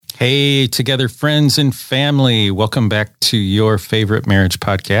Hey, together, friends and family. Welcome back to your favorite marriage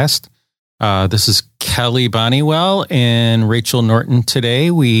podcast. This is Kelly Bonniwell and Rachel Norton.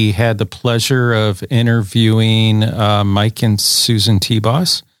 Today, we had the pleasure of interviewing Mike and Susan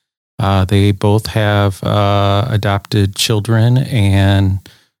TeBos. They both have adopted children, and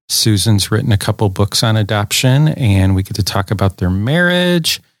Susan's written a couple books on adoption, and we get to talk about their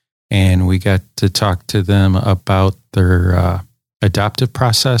marriage, and we got to talk to them about their adoptive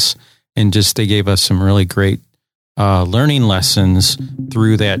process, and just they gave us some really great learning lessons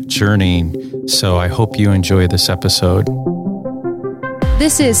through that journey. So I hope you enjoy this episode.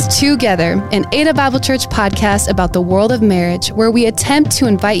 This is Together, an Ada Bible Church podcast about the world of marriage, where we attempt to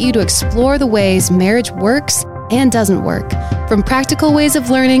invite you to explore the ways marriage works and doesn't work. From practical ways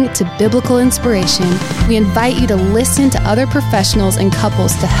of learning to biblical inspiration, we invite you to listen to other professionals and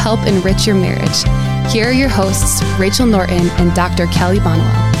couples to help enrich your marriage. Here are your hosts, Rachel Norton and Dr. Kelly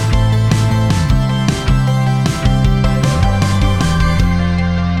Bonniwell.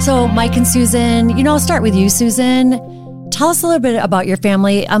 So, Mike and Susan, I'll start with you, Susan. Tell us a little bit about your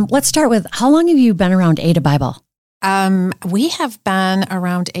family. Let's start with, how long have you been around Ada Bible? We have been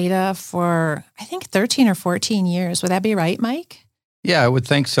around Ada for, I think, 13 or 14 years. Would that be right, Mike? Yeah, I would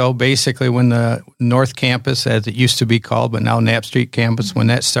think so. Basically, when the North Campus, as it used to be called, but now Knapp Street Campus, when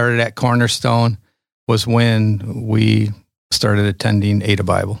that started at Cornerstone, was when we started attending Ada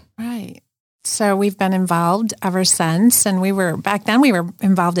Bible. Right. So we've been involved ever since. And back then we were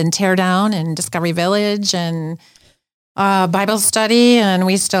involved in Teardown and Discovery Village and Bible study, and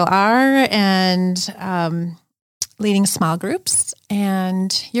we still are, and leading small groups.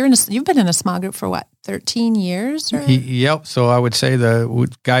 And you've been in a small group for what, 13 years? Or? Yep. So I would say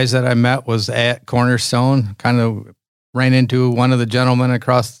the guys that I met was at Cornerstone. Kind of ran into one of the gentlemen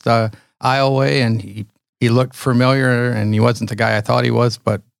across the aisleway, and he looked familiar, and he wasn't the guy I thought he was,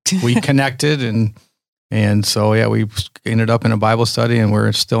 but we connected, and so yeah, we ended up in a Bible study, and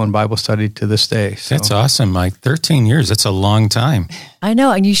we're still in Bible study to this day. So. That's awesome, Mike. 13 years. That's a long time. I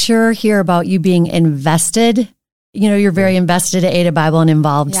know. And you sure hear about you being invested. You're very invested at Ada Bible and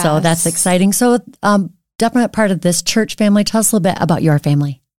involved. Yes. So that's exciting. So definite part of this church family. Tell us a little bit about your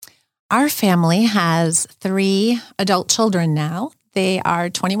family. Our family has 3 adult children now. They are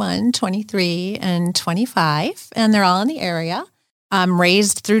 21, 23, and 25, and they're all in the area.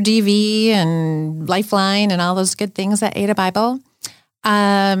 Raised through DV and Lifeline and all those good things at Ada Bible.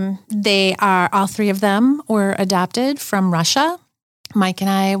 All 3 of them were adopted from Russia. Mike and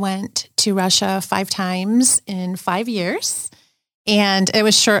I went to Russia 5 times in 5 years, and it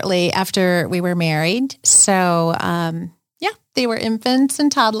was shortly after we were married. So, they were infants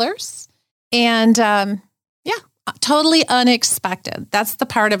and toddlers, and totally unexpected. That's the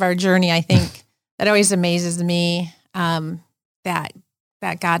part of our journey, I think, that always amazes me, that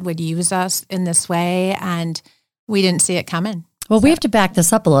God would use us in this way, and we didn't see it coming. Well, we have to back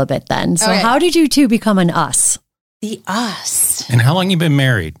this up a little bit then. So How did you two become an us? The us. And how long you been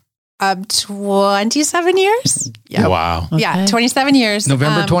married? 27 years. Yep. Wow. Okay. Yeah, 27 years.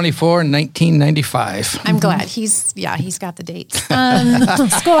 November 24, 1995. I'm glad he's got the dates.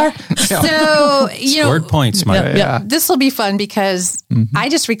 Score. So, Scored points, Mike. Yeah. This will be fun because I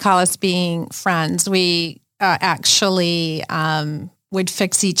just recall us being friends. We actually would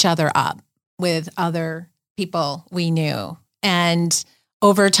fix each other up with other people we knew. And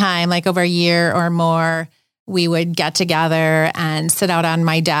over time, like over a year or more, we would get together and sit out on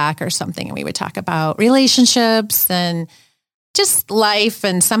my deck or something, and we would talk about relationships and just life,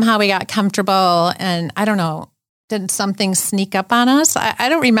 and somehow we got comfortable, and I don't know, did something sneak up on us? I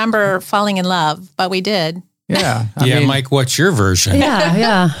don't remember falling in love, but we did. Yeah. I mean, Mike, what's your version?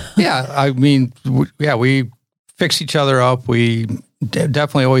 Yeah. I mean, we fix each other up. We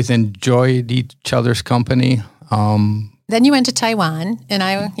definitely always enjoyed each other's company. Then you went to Taiwan,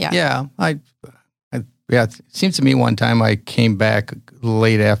 and it seems to me one time I came back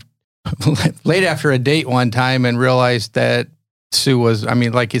late after a date one time and realized that Sue was,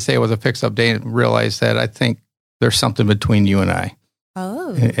 like you say, it was a fix-up date, and realized that I think there's something between you and I.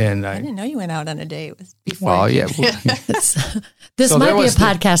 Oh, and I didn't know you went out on a date before. Well, yeah. This might be a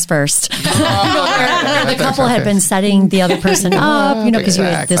podcast first. The couple had been setting the other person up, because you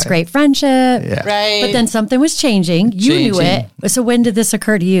had this great friendship. Yeah. Right. But then something was changing. You knew it. So when did this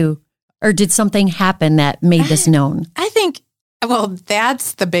occur to you? Or did something happen that made this known? I think,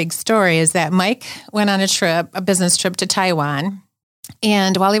 that's the big story, is that Mike went on a business trip to Taiwan.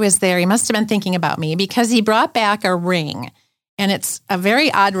 And while he was there, he must have been thinking about me, because he brought back a ring. And it's a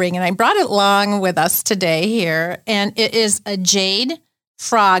very odd ring. And I brought it along with us today here. And it is a jade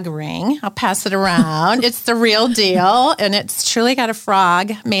frog ring. I'll pass it around. It's the real deal. And it's truly got a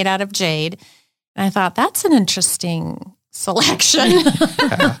frog made out of jade. And I thought, that's an interesting selection.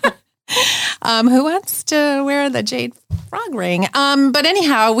 Who wants to wear the jade frog ring? But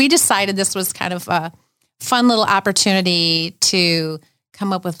anyhow, we decided this was kind of a fun little opportunity to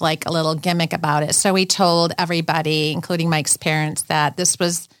come up with like a little gimmick about it. So we told everybody, including Mike's parents, that this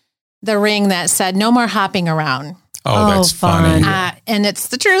was the ring that said, no more hopping around. Oh, that's funny. And it's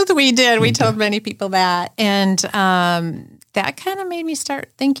the truth. We did. We told many people that. And that kind of made me start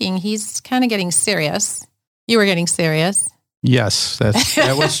thinking he's kind of getting serious. You were getting serious. Yes,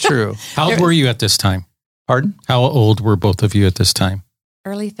 that was true. How old were you at this time? Pardon? How old were both of you at this time?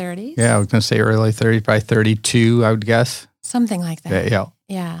 Early 30s? Yeah, I was going to say early 30s, probably 32, I would guess. Something like that.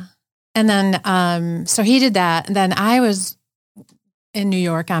 Yeah. And then, so he did that. And then I was in New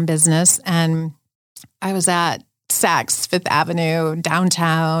York on business, and I was at Saks Fifth Avenue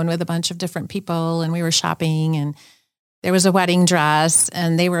downtown with a bunch of different people, and we were shopping, and there was a wedding dress,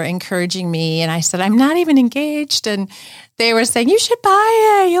 and they were encouraging me. And I said, I'm not even engaged. And they were saying, you should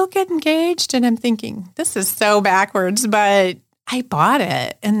buy it. You'll get engaged. And I'm thinking, this is so backwards, but I bought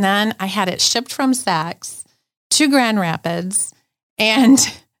it. And then I had it shipped from Saks to Grand Rapids. And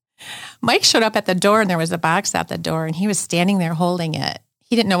Mike showed up at the door, and there was a box at the door, and he was standing there holding it.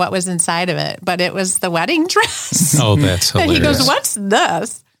 He didn't know what was inside of it, but it was the wedding dress. Oh, that's hilarious. And he goes, what's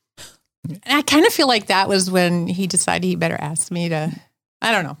this? And I kind of feel like that was when he decided he better ask me to,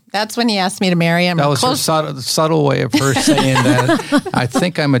 I don't know. That's when he asked me to marry him. That was her subtle way of her saying that I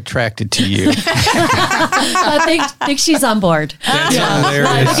think I'm attracted to you. I think she's on board. That's hilarious.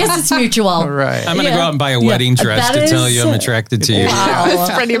 I guess it's mutual. All right. I'm going to go out and buy a wedding dress to tell you I'm attracted to you. Wow.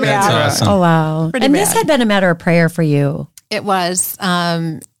 It's pretty bad. That's awesome. Oh, wow. Pretty and bad. this had been a matter of prayer for you. It was.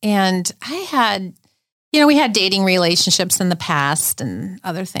 And I had, we had dating relationships in the past and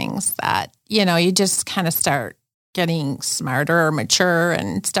other things that, you just kind of start getting smarter or mature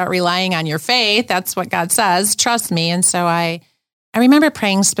and start relying on your faith. That's what God says. Trust me. And so I remember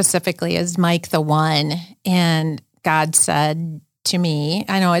praying specifically, is Mike the one? And God said to me,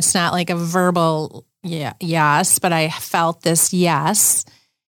 I know it's not like a verbal yes, but I felt this yes.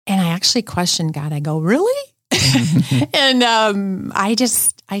 And I actually questioned God. I go, really? And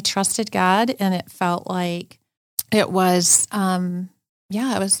I trusted God, and it felt like it was, it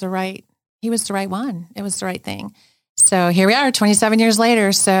was the right, he was the right one. It was the right thing. So here we are 27 years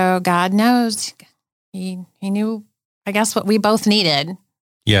later. So God knows he knew, I guess, what we both needed.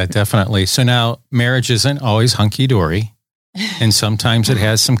 Yeah, definitely. So now marriage isn't always hunky-dory, and sometimes it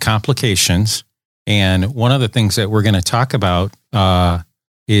has some complications. And one of the things that we're going to talk about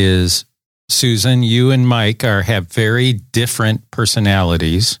is, Susan, you and Mike have very different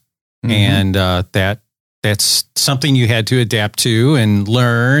personalities, and that's something you had to adapt to and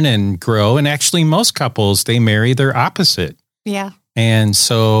learn and grow. And actually, most couples, they marry their opposite. Yeah. And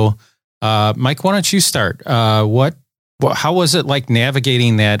so, Mike, why don't you start? How was it like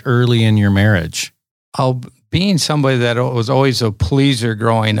navigating that early in your marriage? Being somebody that was always a pleaser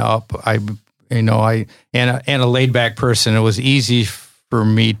growing up, and a laid back person, it was easy for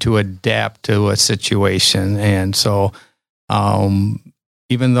me to adapt to a situation. And so,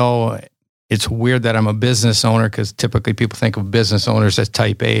 even though it's weird that I'm a business owner, because typically people think of business owners as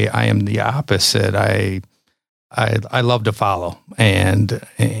type A, I am the opposite. I love to follow. And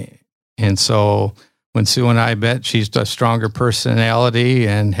so when Sue and I met, she's a stronger personality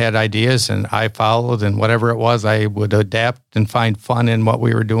and had ideas, and I followed, and whatever it was, I would adapt and find fun in what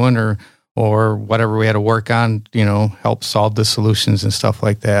we were doing, or whatever we had to work on, help solve the solutions and stuff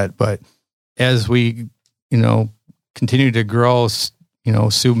like that. But as we, continue to grow,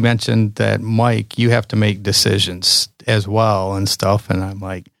 Sue mentioned that, Mike, you have to make decisions as well and stuff. And I'm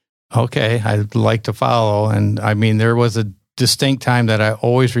like, okay, I'd like to follow. And I mean, there was a distinct time that I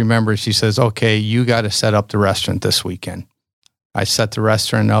always remember. She says, okay, you got to set up the restaurant this weekend. I set the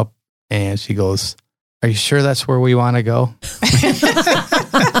restaurant up, and she goes, are you sure that's where we want to go?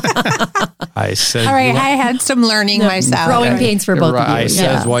 I said, all right, I had some learning myself. Growing pains for both of you. I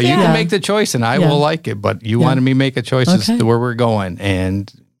said, well, you can make the choice and I will like it, but you wanted me to make a choice as to where we're going.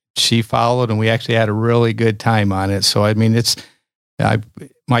 And she followed, and we actually had a really good time on it. So, I mean,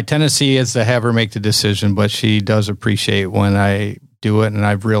 my tendency is to have her make the decision, but she does appreciate when I do it. And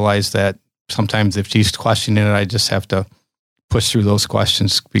I've realized that sometimes if she's questioning it, I just have to push through those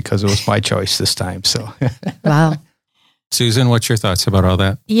questions because it was my choice this time. So, wow. Susan, what's your thoughts about all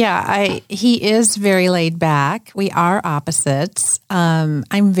that? Yeah, he is very laid back. We are opposites.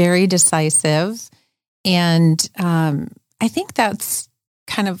 I'm very decisive, and I think that's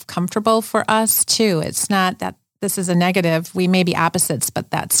kind of comfortable for us too. It's not that this is a negative, we may be opposites, but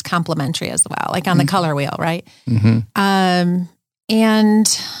that's complementary as well, like on the color wheel, right? Mm-hmm.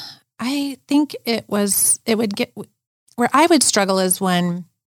 And I think it would get where I would struggle is when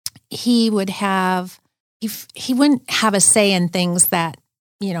he wouldn't have a say in things that,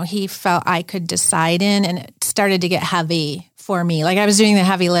 he felt I could decide in, and it started to get heavy for me. Like I was doing the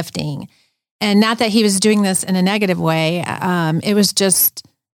heavy lifting, and not that he was doing this in a negative way. It was just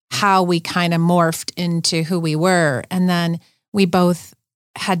how we kind of morphed into who we were. And then we both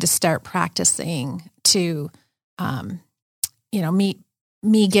had to start practicing to,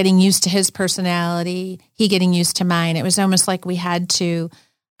 me getting used to his personality, he getting used to mine. It was almost like we had to,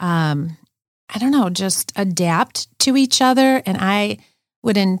 just adapt to each other. And I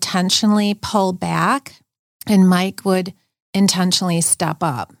would intentionally pull back, and Mike would intentionally step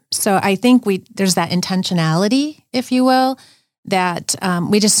up. So I think there's that intentionality, if you will, that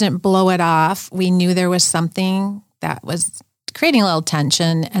we just didn't blow it off. We knew there was something that was creating a little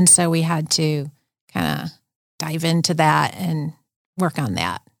tension. And so we had to kind of dive into that and work on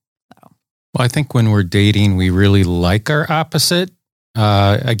that. So. Well, I think when we're dating, we really like our opposite.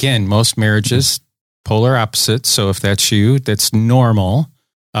 Again, most marriages, polar opposites. So if that's you, that's normal.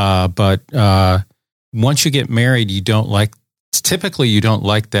 But once you get married, you don't like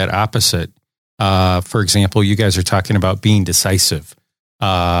that opposite. For example, you guys are talking about being decisive,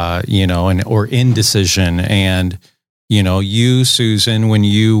 or indecision. And, you, Susan, when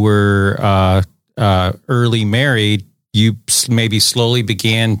you were early married, you maybe slowly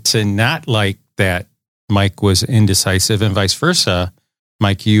began to not like that Mike was indecisive, and vice versa.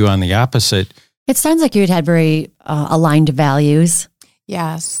 Mike, you on the opposite. It sounds like you had very aligned values.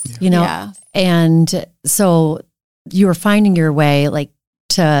 Yes. Yes. And so you were finding your way, like,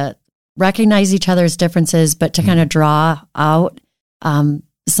 to recognize each other's differences, but to kind of draw out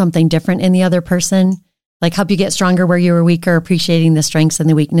something different in the other person, like help you get stronger where you were weaker, appreciating the strengths and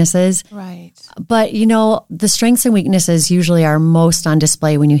the weaknesses. Right. But, the strengths and weaknesses usually are most on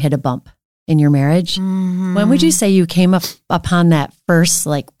display when you hit a bump in your marriage. Mm-hmm. When would you say you came upon that first,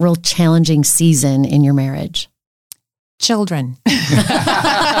 like, real challenging season in your marriage? Children. And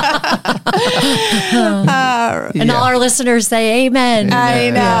all our listeners say amen. I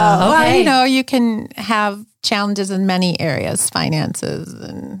know. Yeah. Okay. Well, you can have challenges in many areas, finances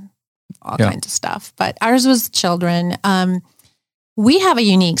and all kinds of stuff. But ours was children. We have a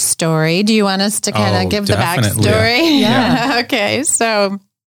unique story. Do you want us to kind of give definitely. the backstory? Yeah. Okay. So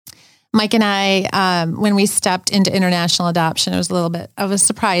Mike and I, when we stepped into international adoption, it was a little bit of a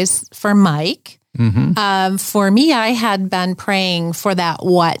surprise for Mike. Mm-hmm. For me, I had been praying for that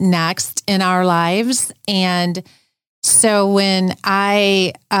what next in our lives. And so when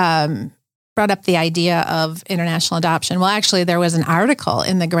I brought up the idea of international adoption, well, actually, there was an article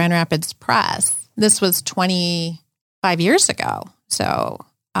in the Grand Rapids Press. This was 25 years ago. So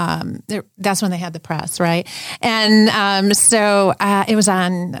that's when they had the press, right? And so it was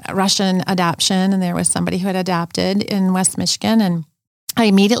on Russian adoption, and there was somebody who had adopted in West Michigan. And I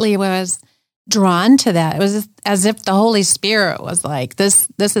immediately was drawn to that. It was as if the Holy Spirit was like, this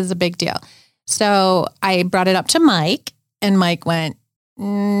is a big deal. So I brought it up to Mike, and Mike went,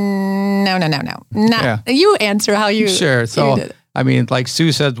 no. Yeah. You answer how you Sure. So, you did it. I mean, like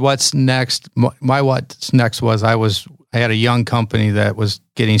Sue said, what's next? My what's next was I had a young company that was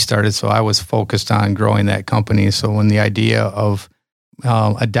getting started, so I was focused on growing that company. So when the idea of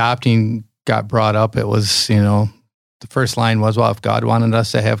adopting got brought up, it was, the first line was, well, if God wanted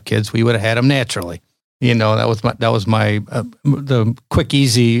us to have kids, we would have had them naturally. That was my the quick,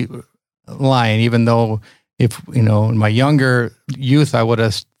 easy line. Even though if, in my younger youth, I would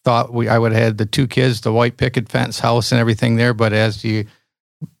have thought I would have had the two kids, the white picket fence house and everything there. But as you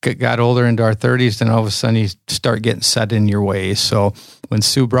got older into our 30s, then all of a sudden you start getting set in your ways. So when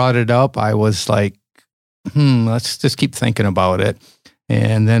Sue brought it up, I was like, let's just keep thinking about it.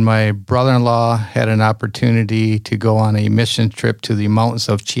 And then my brother-in-law had an opportunity to go on a mission trip to the mountains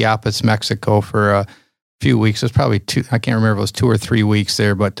of Chiapas, Mexico for a few weeks. It was probably I can't remember if it was 2 or 3 weeks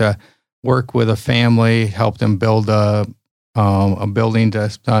there, but work with a family, help them build a building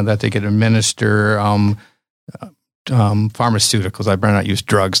that they could administer pharmaceuticals. I better not use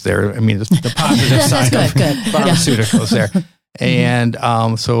drugs there. I mean, the positive side of pharmaceuticals there. And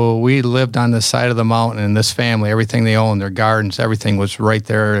so we lived on the side of the mountain, and this family, everything they owned, their gardens, everything was right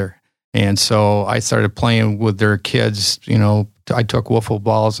there. And so I started playing with their kids. I took wiffle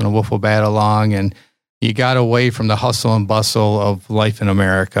balls and a wiffle bat along, and you got away from the hustle and bustle of life in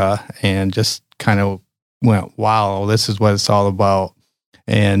America and just kind of went, wow, this is what it's all about.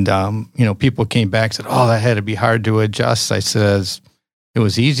 And, people came back and said, oh, that had to be hard to adjust. I says, it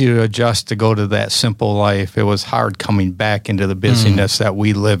was easy to adjust to go to that simple life. It was hard coming back into the busyness that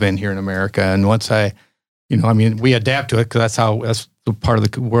we live in here in America. And once we adapt to it because that's the part of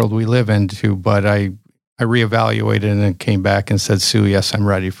the world we live into. But I reevaluated and then came back and said, Sue, yes, I'm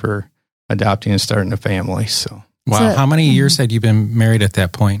ready for adopting and starting a family. So, wow. How many years had you been married at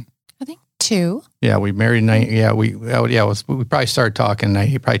that point? I think 2. Yeah, we married. We probably started talking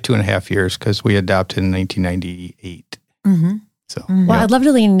probably 2.5 years because we adopted in 1998. Mm-hmm. So, well, I'd love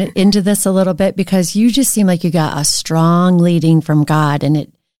to lean into this a little bit because you just seem like you got a strong leading from God, and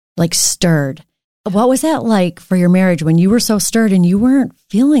it like stirred. What was that like for your marriage when you were so stirred and you weren't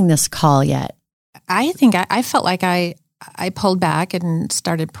feeling this call yet? I think I felt like I pulled back and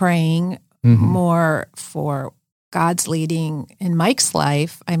started praying more for God's leading in Mike's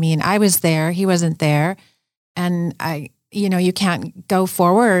life. I mean, I was there, he wasn't there. And you can't go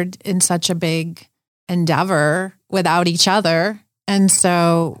forward in such a big endeavor without each other. And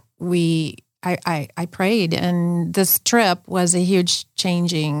so I prayed, and this trip was a huge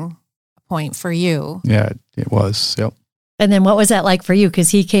changing point for you. Yeah, it was. Yep. And then what was that like for you? Because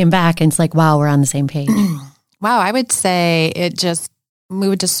he came back and it's like, wow, we're on the same page. Wow, I would say it just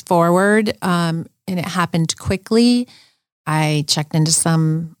moved us forward, and it happened quickly. I checked into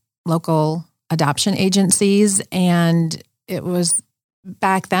some local adoption agencies, and it was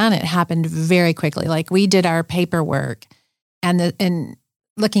back then. It happened very quickly. Like we did our paperwork, and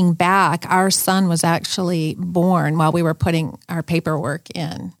looking back, our son was actually born while we were putting our paperwork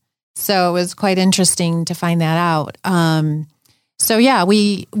in. So it was quite interesting to find that out. So yeah,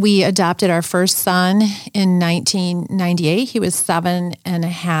 we adopted our first son in 1998. He was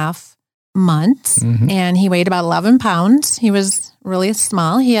 7.5 months, and he weighed about 11 pounds. He was really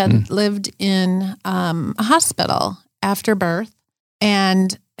small. He had lived in a hospital after birth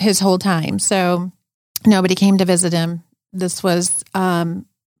and his whole time. So nobody came to visit him. This was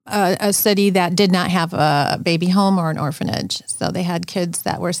a city that did not have a baby home or an orphanage. So they had kids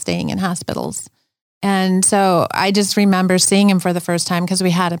that were staying in hospitals. And so I just remember seeing him for the first time because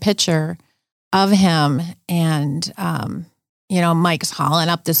we had a picture of him, and, Mike's hauling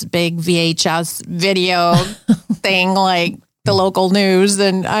up this big VHS video thing, like the local news.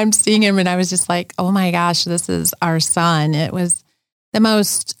 And I'm seeing him, and I was just like, oh my gosh, this is our son. It was the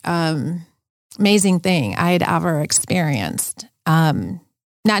most amazing thing I had ever experienced.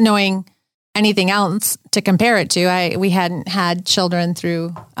 Not knowing anything else to compare it to. We hadn't had children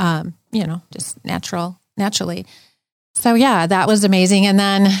through, just naturally. So yeah, that was amazing. And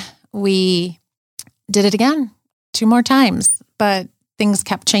then we did it again 2 more times, but things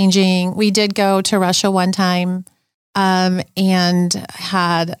kept changing. We did go to Russia one time, and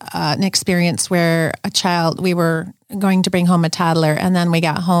had an experience where we were going to bring home a toddler, and then we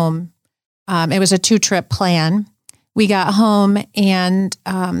got home. It was a 2-trip plan. We got home, and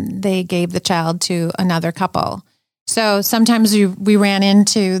they gave the child to another couple. So sometimes we ran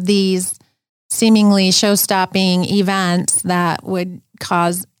into these seemingly show-stopping events that would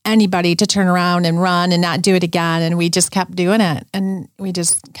cause anybody to turn around and run and not do it again. And we just kept doing it, and we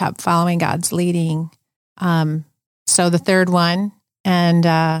just kept following God's leading. So the third one, and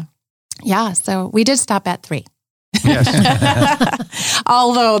so we did stop at 3. Yes.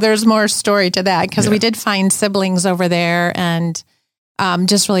 Although there's more story to that, because we did find siblings over there. And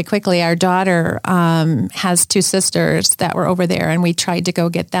just really quickly, our daughter has 2 sisters that were over there, and we tried to go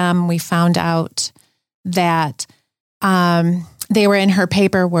get them. We found out that they were in her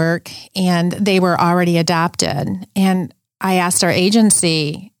paperwork, and they were already adopted. And I asked our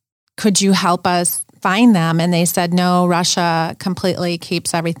agency, could you help us find them? And they said, no, Russia completely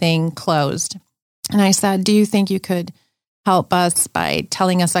keeps everything closed. And I said, do you think you could help us by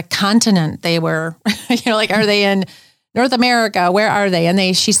telling us a continent they were, are they in North America? Where are they?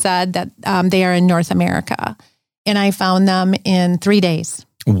 And she said that they are in North America. And I found them in 3 days.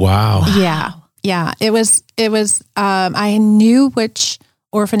 Wow. Yeah. It was, I knew which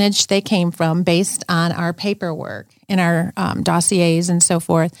orphanage they came from based on our paperwork in our dossiers and so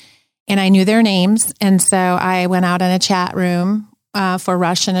forth. And I knew their names. And so I went out in a chat room for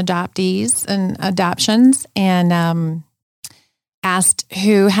Russian adoptees and adoptions, and asked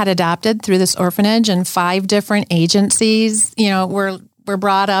who had adopted through this orphanage, and 5 different agencies, were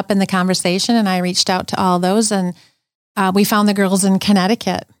brought up in the conversation. And I reached out to all those, and we found the girls in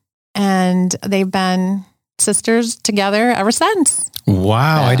Connecticut, and they've been sisters together ever since.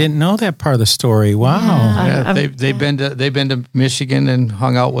 Wow, I didn't know that part of the story. Wow. Yeah, they've been to Michigan and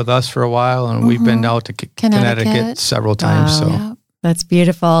hung out with us for a while, and we've been out to Connecticut several times. Wow. So that's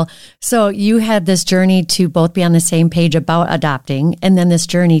beautiful. So you had this journey to both be on the same page about adopting, and then this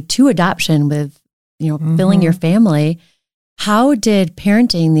journey to adoption with, filling your family. How did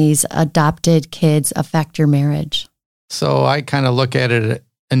parenting these adopted kids affect your marriage? So I kind of look at it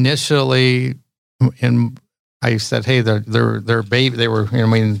initially, and I said, "Hey, they're baby. They were,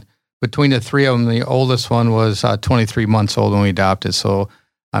 between the three of them, the oldest one was 23 months old when we adopted. So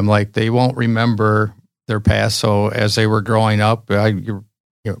I'm like, they won't remember their past. So as they were growing up,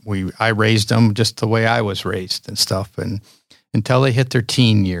 I raised them just the way I was raised and stuff, and until they hit their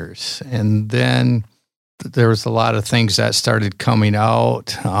teen years, and then there was a lot of things that started coming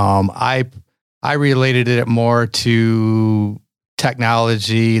out. I related it more to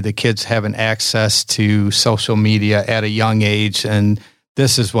technology, the kids having access to social media at a young age, and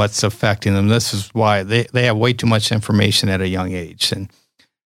this is what's affecting them. This is why they have way too much information at a young age.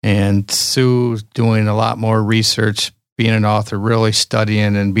 And Sue's doing a lot more research, being an author, really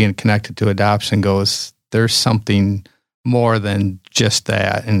studying and being connected to adoption, goes, there's something more than just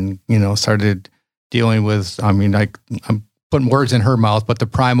that. And, started dealing with, I'm putting words in her mouth, but The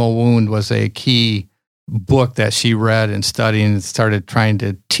Primal Wound was a key book that she read and studied and started trying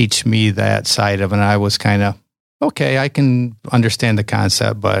to teach me that side of it. And I was kind of, okay, I can understand the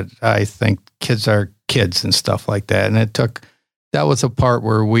concept, but I think kids are kids and stuff like that. And that was a part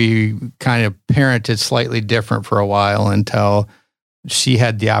where we kind of parented slightly different for a while until she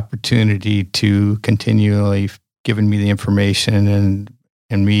had the opportunity to continually giving me the information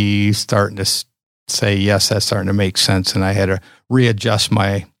and me starting to say, yes, that's starting to make sense. And I had to readjust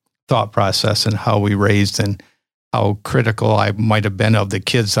my thought process and how we raised and how critical I might have been of the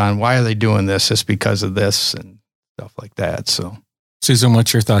kids on why are they doing this? Just because of this and stuff like that. So, Susan,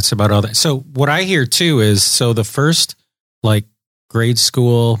 what's your thoughts about all that? So what I hear too is, so the first grade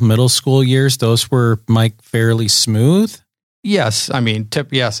school, middle school years, those were, Mike, fairly smooth? Yes.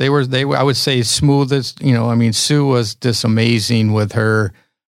 Yes, they were, I would say smooth as, Sue was just amazing with her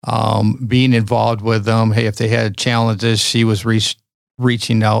being involved with them. Hey, if they had challenges, she was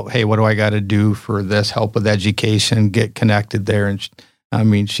reaching out. Hey, what do I got to do for this? Help with education, get connected there.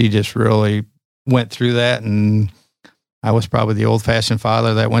 And she just really went through that. And I was probably the old-fashioned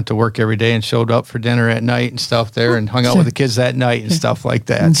father that went to work every day and showed up for dinner at night and stuff there and hung out with the kids that night and stuff like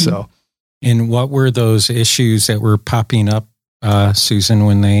that. Mm-hmm. So, and what were those issues that were popping up, Susan,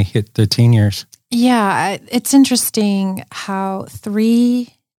 when they hit the teen years? Yeah, it's interesting how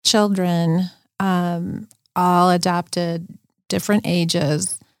 3 children, all adopted, different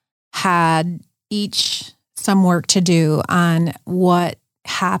ages, had each some work to do on what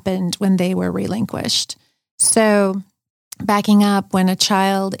happened when they were relinquished. So backing up, when a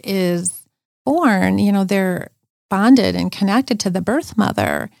child is born, they're bonded and connected to the birth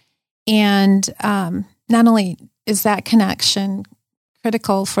mother. And not only is that connection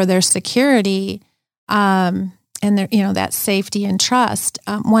critical for their security and their, that safety and trust,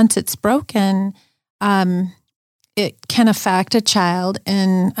 once it's broken, it can affect a child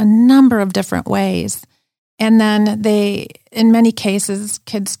in a number of different ways. And then in many cases,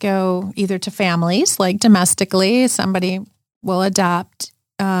 kids go either to families, like domestically, somebody will adopt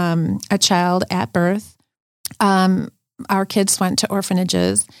a child at birth. Our kids went to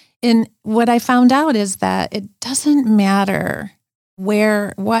orphanages. And what I found out is that it doesn't matter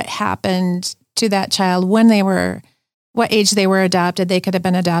what happened to that child what age they were adopted. They could have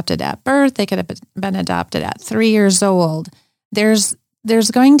been adopted at birth. They could have been adopted at 3 years old. There's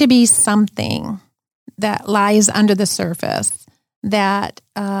going to be something that lies under the surface that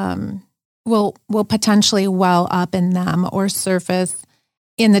will potentially well up in them or surface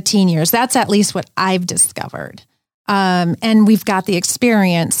in the teen years. That's at least what I've discovered. And we've got the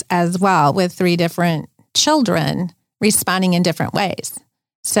experience as well with 3 different children responding in different ways.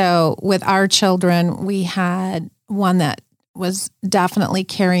 So with our children, we had one that was definitely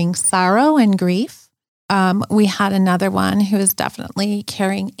carrying sorrow and grief. We had another one who was definitely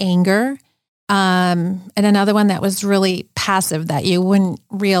carrying anger. And another one that was really passive that you wouldn't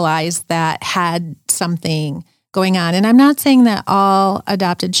realize that had something going on. And I'm not saying that all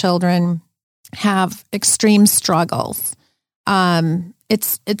adopted children have extreme struggles.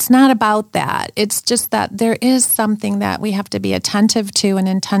 It's not about that. It's just that there is something that we have to be attentive to and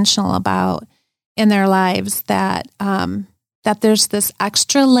intentional about in their lives, that there's this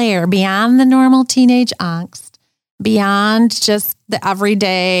extra layer beyond the normal teenage angst, beyond just the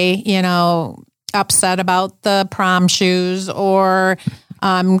everyday, upset about the prom shoes or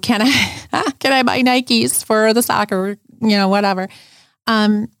can I buy Nikes for the soccer, whatever.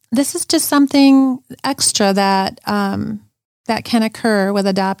 This is just something extra that can occur with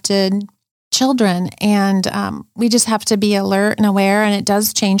adopted children. And we just have to be alert and aware, and it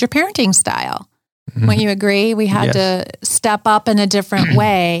does change your parenting style. Mm-hmm. Wouldn't you agree? We had to step up in a different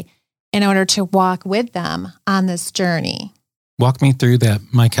way in order to walk with them on this journey. Walk me through that,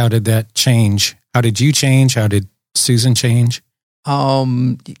 Mike. How did that change? How did you change? How did Susan change? I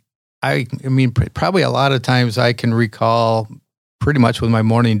mean, probably a lot of times I can recall pretty much with my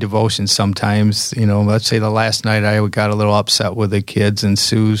morning devotion sometimes, let's say the last night I got a little upset with the kids and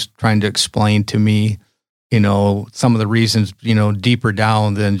Sue's trying to explain to me, some of the reasons, deeper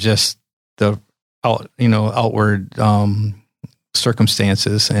down than just the, outward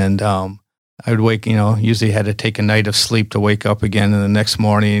circumstances. And I would wake, usually had to take a night of sleep to wake up again. And the next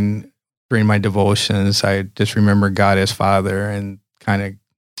morning during my devotions, I just remember God as Father and kind of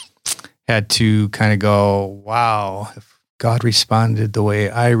had to go, wow, if God responded the way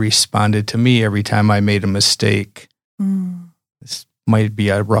I responded to me every time I made a mistake, this might be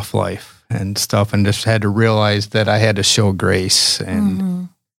a rough life and stuff. And just had to realize that I had to show grace and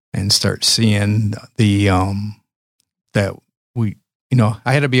start seeing the, that we,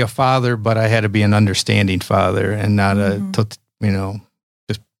 I had to be a father, but I had to be an understanding father and not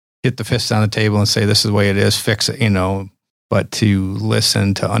just hit the fist on the table and say, this is the way it is, fix it, but to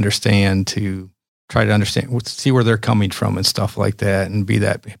listen, to understand, to try to understand, see where they're coming from and stuff like that, and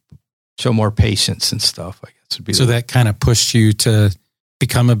show more patience and stuff, I guess would be. So that kind of pushed you to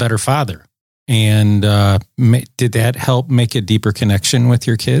become a better father. And did that help make a deeper connection with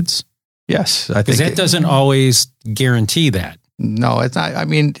your kids? Yes, I think. Because that doesn't always guarantee that. No, it's not. I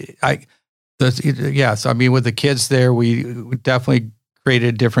mean, yes. I mean, with the kids there, we definitely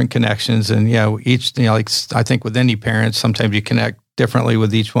created different connections, and each, like I think with any parents, sometimes you connect differently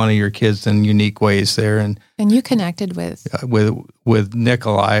with each one of your kids in unique ways there. And you connected with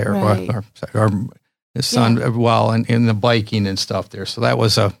Nikolai or his son, well, in the biking and stuff there. So that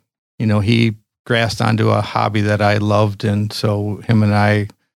was he grasped onto a hobby that I loved. And so him and I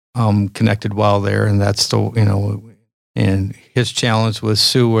connected well there. And that's and his challenge with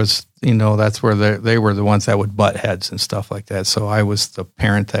Sue was, that's where they were the ones that would butt heads and stuff like that. So I was the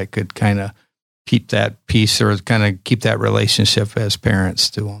parent that could kind of keep that peace or kind of keep that relationship as parents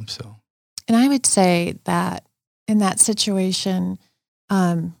to them. So, and I would say that in that situation,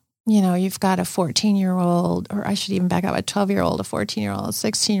 you've got a 14-year-old, or I should even back up, a 12-year-old, a 14-year-old, a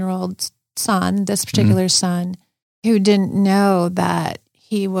 16-year-old son, this particular son, who didn't know that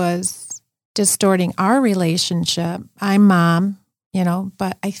he was distorting our relationship. I'm mom,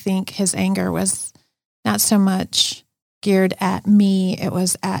 but I think his anger was not so much geared at me, it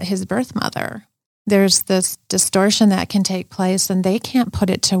was at his birth mother. There's this distortion that can take place and they can't put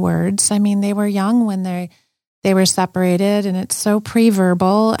it to words. I mean, they were young when they were separated, and it's so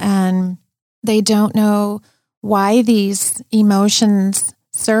pre-verbal, and they don't know why these emotions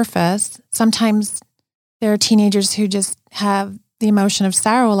surface. Sometimes there are teenagers who just have the emotion of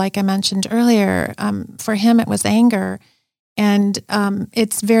sorrow, like I mentioned earlier. For him, it was anger. And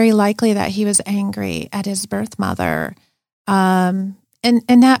it's very likely that he was angry at his birth mother. And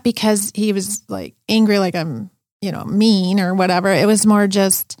not because he was like angry, like I'm, mean or whatever. It was more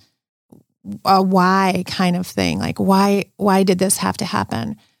just a why kind of thing. Like, why did this have to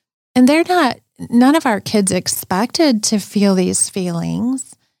happen? And none of our kids expected to feel these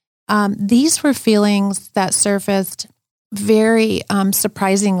feelings. These were feelings that surfaced very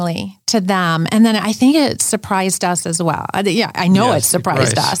surprisingly to them. And then I think it surprised us as well. I know it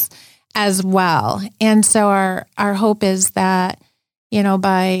surprised us as well. And so our hope is that,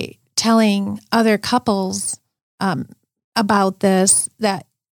 by telling other couples about this, that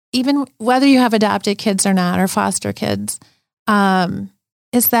even whether you have adopted kids or not, or foster kids,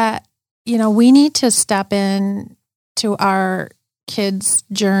 is that, we need to step in to our kids'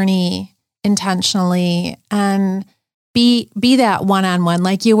 journey intentionally and be that one-on-one,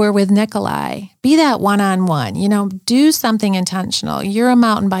 like you were with Nikolai. Be that one-on-one, do something intentional. You're a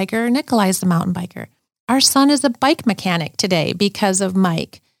mountain biker. Nikolai's a mountain biker. Our son is a bike mechanic today because of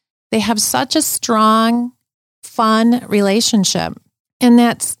Mike. They have such a strong, fun relationship. And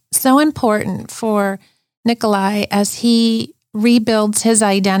that's so important for Nikolai as he rebuilds his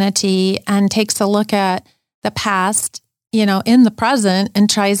identity and takes a look at the past, in the present, and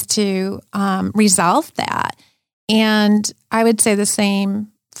tries to resolve that. And I would say the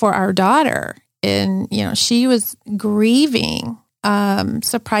same for our daughter. And, she was grieving,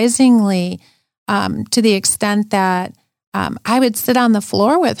 surprisingly, to the extent that I would sit on the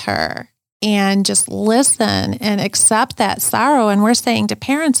floor with her and just listen and accept that sorrow. And we're saying to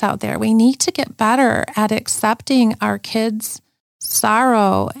parents out there, we need to get better at accepting our kids'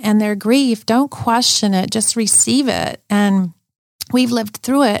 sorrow and their grief. Don't question it, just receive it. And we've lived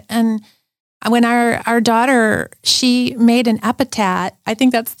through it. And when our daughter, she made an epitaph, I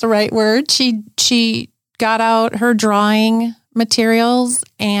think that's the right word. She got out her drawing materials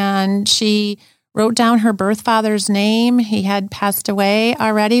and she wrote down her birth father's name. He had passed away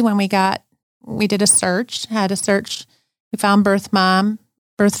already when we did a search, We found birth mom,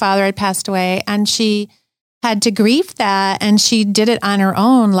 birth father had passed away, and she had to grieve that. And she did it on her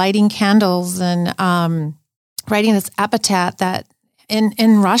own, lighting candles and writing this epitaph that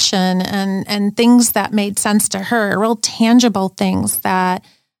in Russian and things that made sense to her, real tangible things that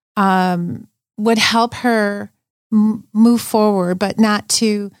would help her move forward, but not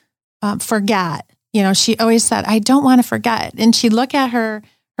to forget. She always said, I don't want to forget. And she'd look at her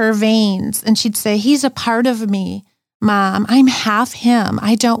veins and she'd say, he's a part of me, Mom. I'm half him.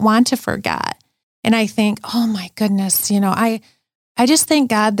 I don't want to forget. And I think, oh my goodness, I just thank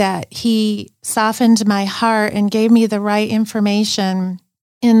God that he softened my heart and gave me the right information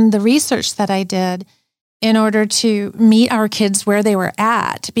in the research that I did in order to meet our kids where they were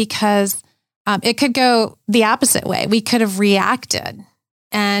at, because it could go the opposite way. We could have reacted,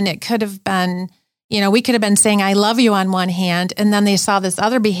 and it could have been, we could have been saying, I love you on one hand, and then they saw this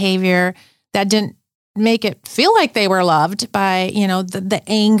other behavior that didn't make it feel like they were loved by, the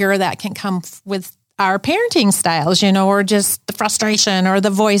anger that can come with our parenting styles, or just the frustration or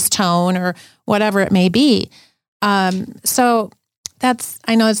the voice tone or whatever it may be. So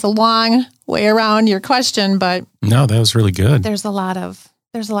I know it's a long way around your question, but no, that was really good. There's a lot of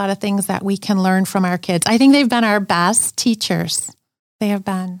things that we can learn from our kids. I think they've been our best teachers. They have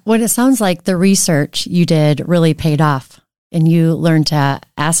been. Well, it sounds like the research you did really paid off, and you learned to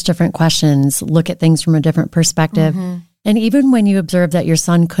ask different questions, look at things from a different perspective. Mm-hmm. And even when you observed that your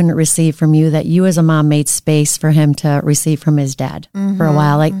son couldn't receive from you, that you as a mom made space for him to receive from his dad for a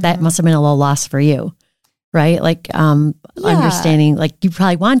while, that must have been a little loss for you, right? Understanding, you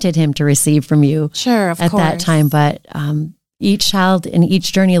probably wanted him to receive from you at that time, but each child and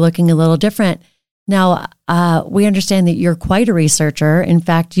each journey looking a little different. Now, we understand that you're quite a researcher. In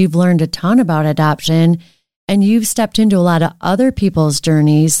fact, you've learned a ton about adoption, and you've stepped into a lot of other people's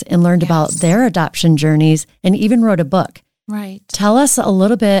journeys and learned about their adoption journeys, and even wrote a book. Right. Tell us a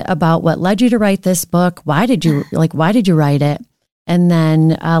little bit about what led you to write this book. Why did you write it? And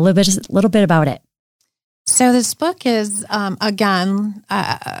then a little bit about it. So this book is, again,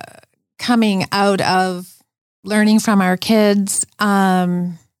 coming out of learning from our kids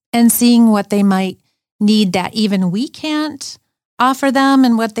and seeing what they might need that even we can't offer them,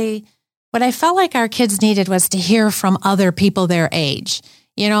 and what I felt like our kids needed was to hear from other people their age.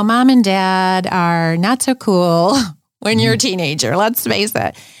 Mom and dad are not so cool when you're a teenager, let's face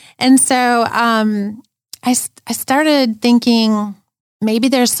it. And so I started thinking maybe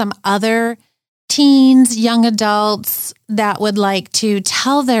there's some other teens, young adults that would like to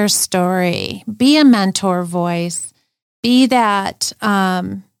tell their story, be a mentor voice, be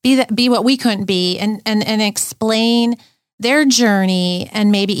what we couldn't be, and explain their journey,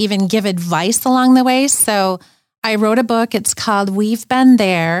 and maybe even give advice along the way. So I wrote a book. It's called We've Been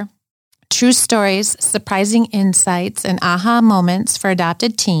There: True Stories, Surprising Insights, and Aha Moments for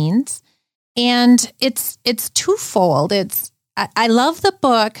Adopted Teens. And it's twofold. I love the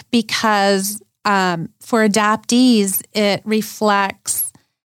book because for adoptees, it reflects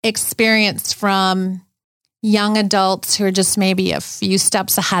experience from young adults who are just maybe a few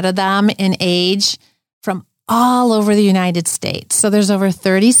steps ahead of them in age from all over the United States. So there's over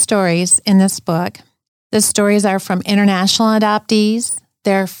 30 stories in this book. The stories are from international adoptees.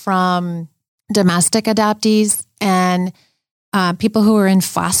 They're from domestic adoptees and people who are in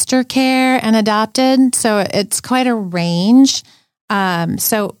foster care and adopted. So it's quite a range.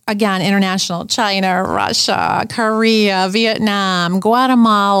 So again, international: China, Russia, Korea, Vietnam,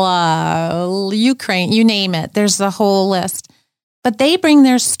 Guatemala, Ukraine, you name it. There's the whole list. But they bring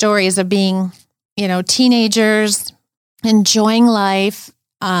their stories of being, teenagers, enjoying life.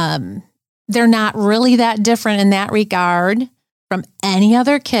 They're not really that different in that regard from any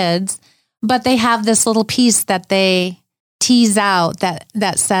other kids, but they have this little piece that they tease out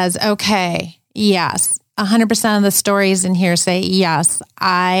that says, okay, yes, 100% of the stories in here say, yes,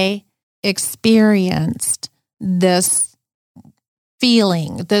 I experienced this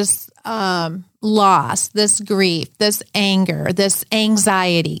feeling, this loss, this grief, this anger, this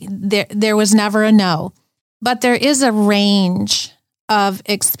anxiety. There was never a no, but there is a range of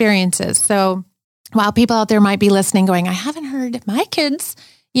experiences. So while people out there might be listening going, I haven't heard my kids,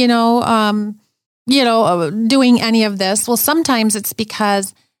 doing any of this. Well, sometimes it's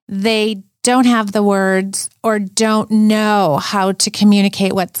because they don't have the words or don't know how to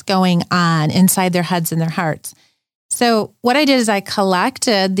communicate what's going on inside their heads and their hearts. So what I did is I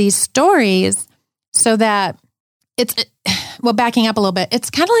collected these stories so that backing up a little bit, it's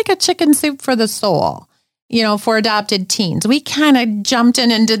kind of like a chicken soup for the soul, for adopted teens. We kind of jumped in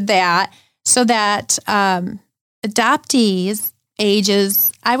and did that. so that adoptees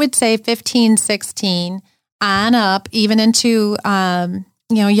ages, I would say 15, 16 on up, even into,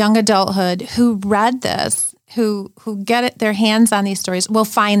 young adulthood, who read this, who get their hands on these stories, will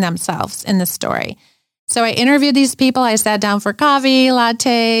find themselves in the story. So I interviewed these people. I sat down for coffee,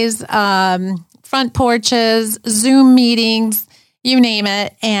 lattes, front porches, Zoom meetings, you name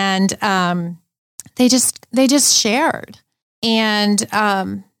it. And they just shared. And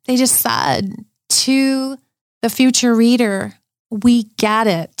they just said to the future reader, we get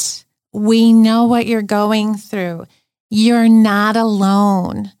it. We know what you're going through. You're not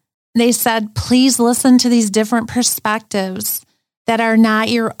alone. They said, please listen to these different perspectives that are not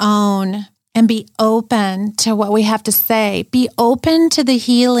your own and be open to what we have to say. Be open to the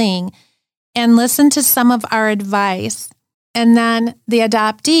healing and listen to some of our advice. And then the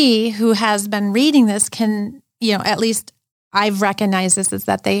adoptee who has been reading this can, at least I've recognized this, is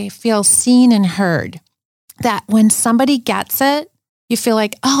that they feel seen and heard. That when somebody gets it, you feel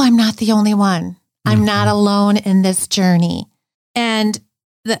like, oh, I'm not the only one. I'm not alone in this journey. And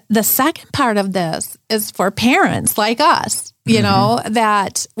the second part of this is for parents like us,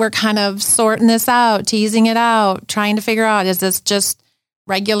 that we're kind of sorting this out, teasing it out, trying to figure out, is this just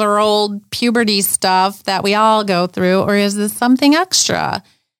regular old puberty stuff that we all go through, or is this something extra?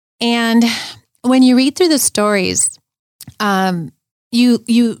 And when you read through the stories,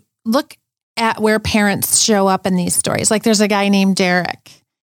 you look at where parents show up in these stories. Like there's a guy named Derek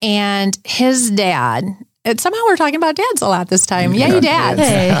and his dad. And somehow we're talking about dads a lot this time. Yay,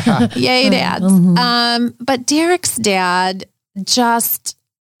 dads. Yay, dads. But Derek's dad just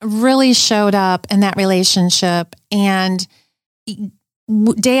really showed up in that relationship, and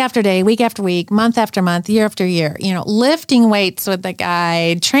day after day, week after week, month after month, year after year, lifting weights with the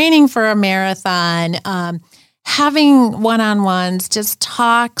guy, training for a marathon, having one-on-ones, just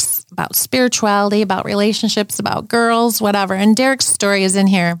talks about spirituality, about relationships, about girls, whatever. And Derek's story is in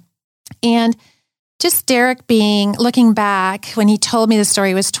here. And just Derek looking back, when he told me the story,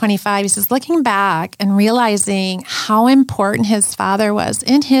 he was 25, he says, looking back and realizing how important his father was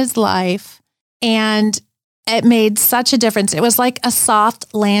in his life. And it made such a difference. It was like a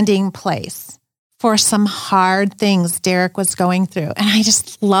soft landing place for some hard things Derek was going through. And I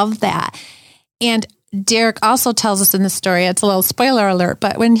just love that. And Derek also tells us in the story, it's a little spoiler alert,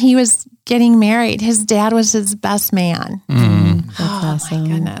 but when he was getting married, his dad was his best man. That's awesome. My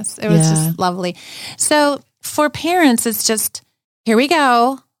goodness. It was just lovely. So for parents, it's just, here we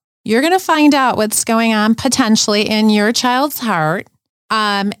go. You're going to find out what's going on potentially in your child's heart.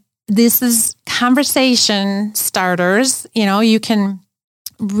 This is conversation starters. You can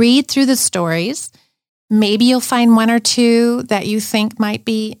read through the stories. Maybe you'll find one or two that you think might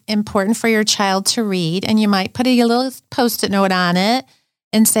be important for your child to read, and you might put a little Post-it note on it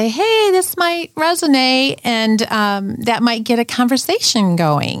and say, hey, this might resonate, and that might get a conversation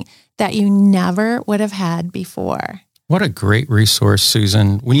going that you never would have had before. What a great resource,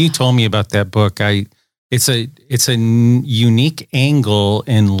 Susan. When you told me about that book, it's a unique angle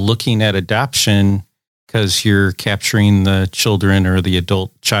in looking at adoption because you're capturing the children or the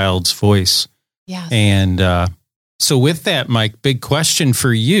adult child's voice. Yes. And so with that, Mike, big question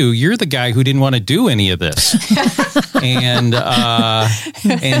for you. You're the guy who didn't want to do any of this. and now,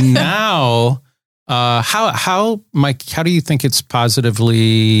 Mike, how do you think it's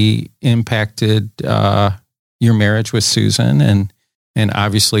positively impacted your marriage with Susan and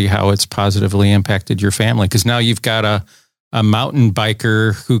obviously how it's positively impacted your family? Because now you've got a mountain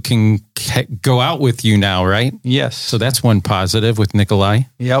biker who can go out with you now, right? Yes. So that's one positive with Nikolai.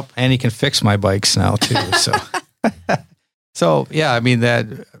 Yep. And he can fix my bikes now too. So, yeah, I mean that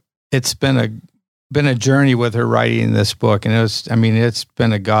it's been a journey with her writing this book. And it's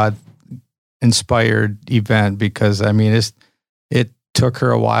been a God inspired event because it took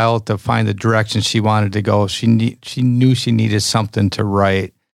her a while to find the direction she wanted to go. She knew she needed something to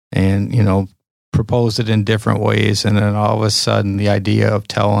write and, proposed it in different ways, and then all of a sudden the idea of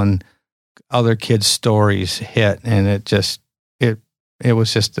telling other kids' stories hit, and it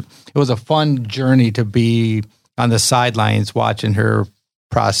was a fun journey to be on the sidelines watching her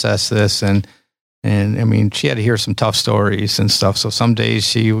process this, and she had to hear some tough stories and stuff. So some days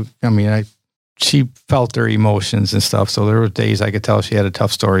she felt her emotions and stuff. So there were days I could tell she had a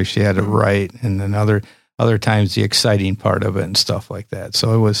tough story she had to write, and then other times the exciting part of it and stuff like that.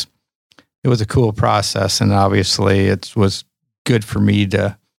 So it was a cool process, and obviously it was good for me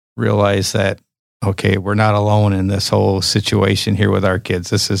to realize that, okay, we're not alone in this whole situation here with our kids.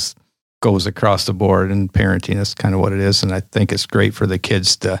 This goes across the board in parenting. That's kind of what it is, and I think it's great for the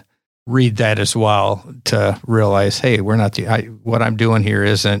kids to read that as well, to realize, hey, we're not what I'm doing here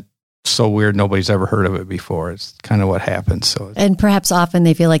isn't so weird. Nobody's ever heard of it before. It's kind of what happens. So, and perhaps often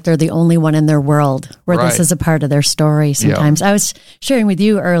they feel like they're the only one in their world where this is a part of their story. Sometimes I was sharing with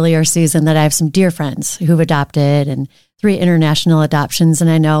you earlier, Susan, that I have some dear friends who've adopted and 3 international adoptions. And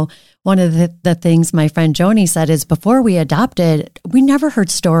I know one of the things my friend Joni said is before we adopted, we never heard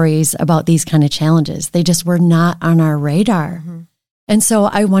stories about these kind of challenges. They just were not on our radar. Mm-hmm. And so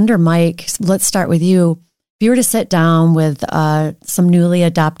I wonder, Mike, let's start with you. If you were to sit down with some newly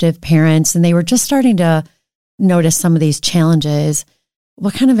adoptive parents and they were just starting to notice some of these challenges,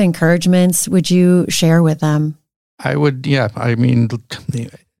 what kind of encouragements would you share with them? I would, I mean,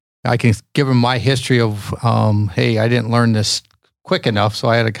 I can give them my history of, hey, I didn't learn this quick enough, so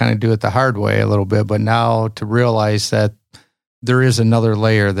I had to kind of do it the hard way a little bit. But now to realize that there is another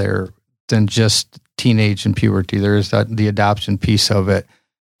layer there than just teenage and puberty. There is the adoption piece of it.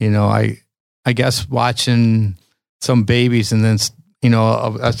 I guess watching some babies and then,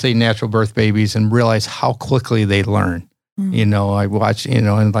 let's say natural birth babies and realize how quickly they learn. Mm-hmm. I watch,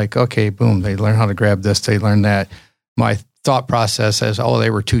 and like, okay, boom, they learn how to grab this, they learn that. My thought process is, they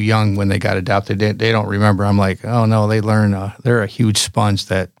were too young when they got adopted. They don't remember. I'm like, oh no, they learn. They're a huge sponge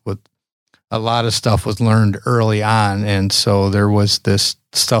that with a lot of stuff was learned early on. And so there was this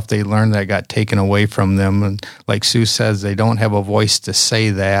stuff they learned that got taken away from them. And like Sue says, they don't have a voice to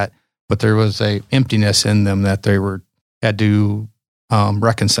say that, but there was a emptiness in them that they had to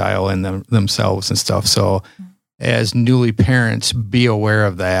reconcile in themselves and stuff. So as newly parents, be aware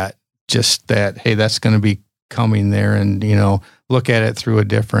of that, just that, hey, that's going to be coming there, and, look at it through a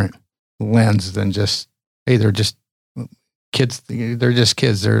different lens than just, hey, they're just kids. They're just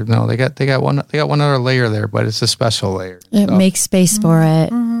kids. They got one other layer there, but it's a special layer. It makes space for it.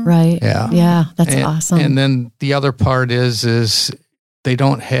 Mm-hmm. Right. Yeah. That's awesome. And then the other part is they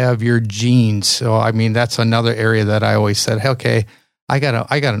don't have your genes. So, I mean, that's another area that I always said, hey, okay, I got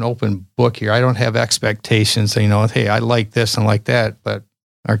an open book here. I don't have expectations. Hey, I like this and like that, but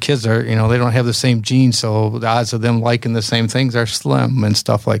our kids are, they don't have the same genes. So the odds of them liking the same things are slim and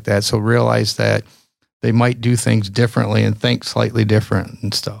stuff like that. So realize that they might do things differently and think slightly different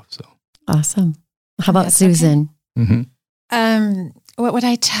and stuff. So awesome. How about Susan? Okay. Mm-hmm. What would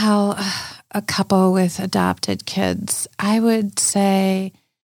I tell a couple with adopted kids? I would say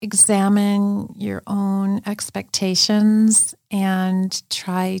examine your own expectations and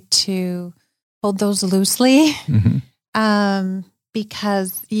try to hold those loosely,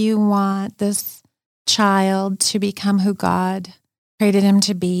 because you want this child to become who God created him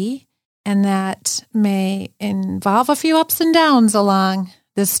to be. And that may involve a few ups and downs along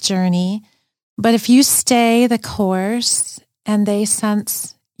this journey. But if you stay the course and they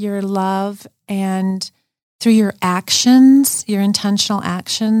sense your love and through your actions, your intentional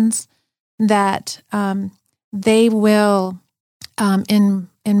actions, that they will, in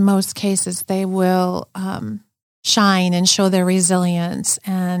most cases, they will shine and show their resilience,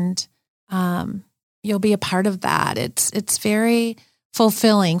 and you'll be a part of that. It's very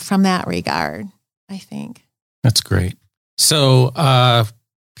fulfilling from that regard, I think. That's great. So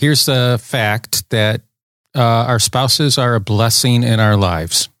here's the fact that our spouses are a blessing in our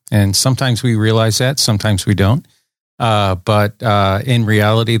lives. And sometimes we realize that, sometimes we don't. But in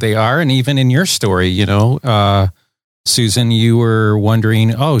reality, they are. And even in your story, Susan, you were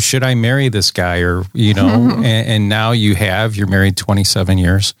wondering, should I marry this guy? Or, and now you're married 27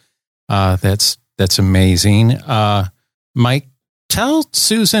 years. That's amazing. Mike, tell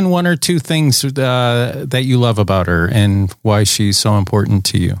Susan one or two things that you love about her and why she's so important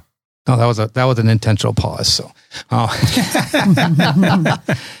to you. No, that was an intentional pause. So,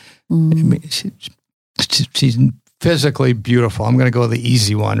 she's physically beautiful. I'm going to go the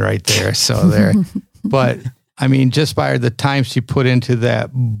easy one right there. So there, but I mean, just by the time she put into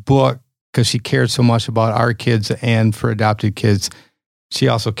that book, because she cared so much about our kids and for adopted kids, she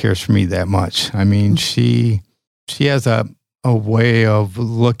also cares for me that much. I mean, she has a way of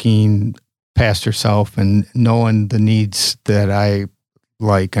looking past herself and knowing the needs that I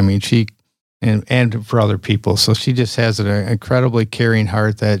like. I mean, and for other people. So she just has an incredibly caring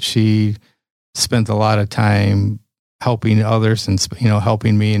heart that she spent a lot of time helping others and,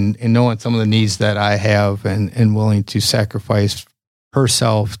 helping me and knowing some of the needs that I have and willing to sacrifice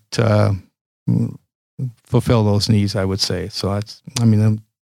herself to fulfill those needs, I would say. So that's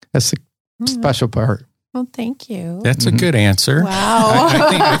the special part. Well, thank you. That's a good answer. Wow.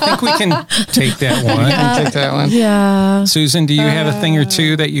 I think we can take that one. Yeah. Take that one. Yeah. Susan, do you have a thing or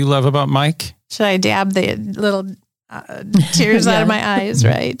two that you love about Mike? Should I dab the little tears out of my eyes,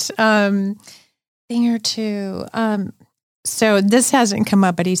 right? Thing or two. So this hasn't come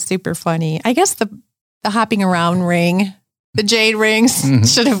up, but he's super funny. I guess the hopping around ring The jade rings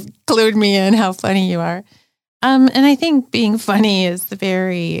should have clued me in how funny you are. And I think being funny is the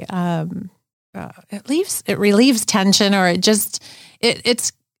very, it relieves tension, or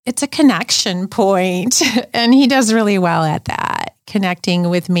it's a connection point. And he does really well at that, connecting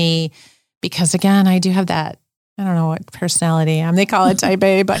with me, because again, I do have that, I don't know what personality I am. They call it type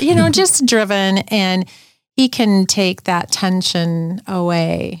A, but just driven, and he can take that tension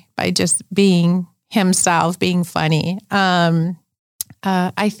away by just being himself, being funny.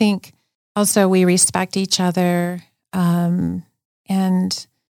 I think also we respect each other. And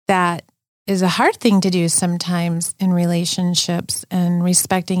that is a hard thing to do sometimes in relationships, and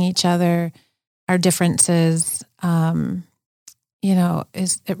respecting each other, our differences, it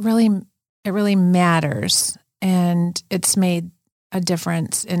really matters. And it's made a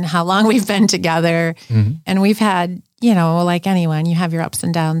difference in how long we've been together. Mm-hmm. And we've had, like anyone, you have your ups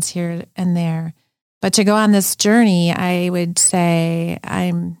and downs here and there. But to go on this journey, I would say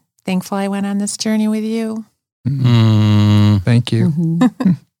I'm thankful I went on this journey with you. Mm-hmm. Thank you.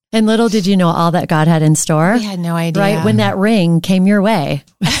 Mm-hmm. And little did you know all that God had in store. We had no idea. Right? When that ring came your way,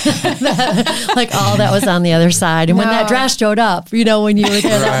 like all that was on the other side. And when that dress showed up, when you were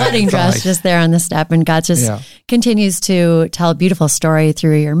there, that wedding dress just there on the step, and God just continues to tell a beautiful story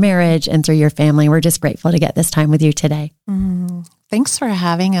through your marriage and through your family. We're just grateful to get this time with you today. Mm-hmm. Thanks for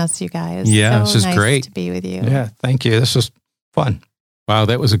having us, you guys. Yeah, this is nice great to be with you. Yeah, thank you. This was fun. Wow,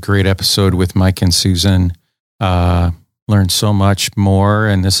 that was a great episode with Mike and Susan. Learned so much more,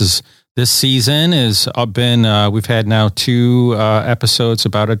 and this season has been we've had now 2 episodes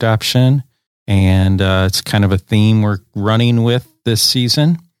about adoption, and it's kind of a theme we're running with this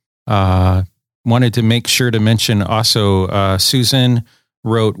season. Wanted to make sure to mention also Susan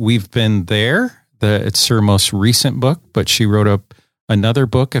wrote "We've Been There." It's her most recent book, but she wrote another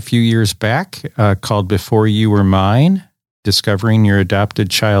book a few years back called "Before You Were Mine: Discovering Your Adopted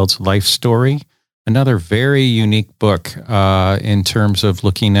Child's Life Story." Another very unique book in terms of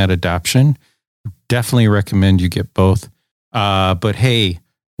looking at adoption. Definitely recommend you get both. But hey,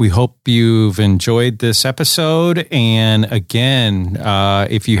 we hope you've enjoyed this episode. And again,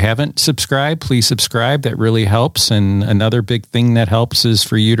 if you haven't subscribed, please subscribe. That really helps. And another big thing that helps is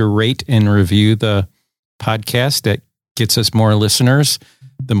for you to rate and review the podcast. That gets us more listeners,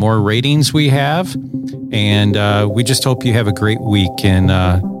 the more ratings we have. And we just hope you have a great week. And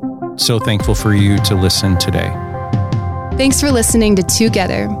so thankful for you to listen today. Thanks for listening to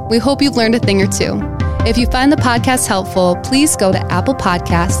Together. We hope you've learned a thing or two. If you find the podcast helpful, please go to Apple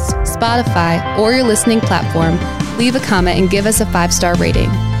Podcasts, Spotify, or your listening platform, leave a comment, and give us a 5-star rating.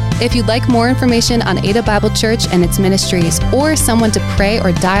 If you'd like more information on Ada Bible Church and its ministries, or someone to pray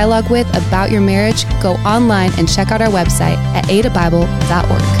or dialogue with about your marriage, go online and check out our website at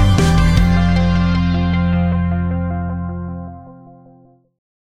adabible.org.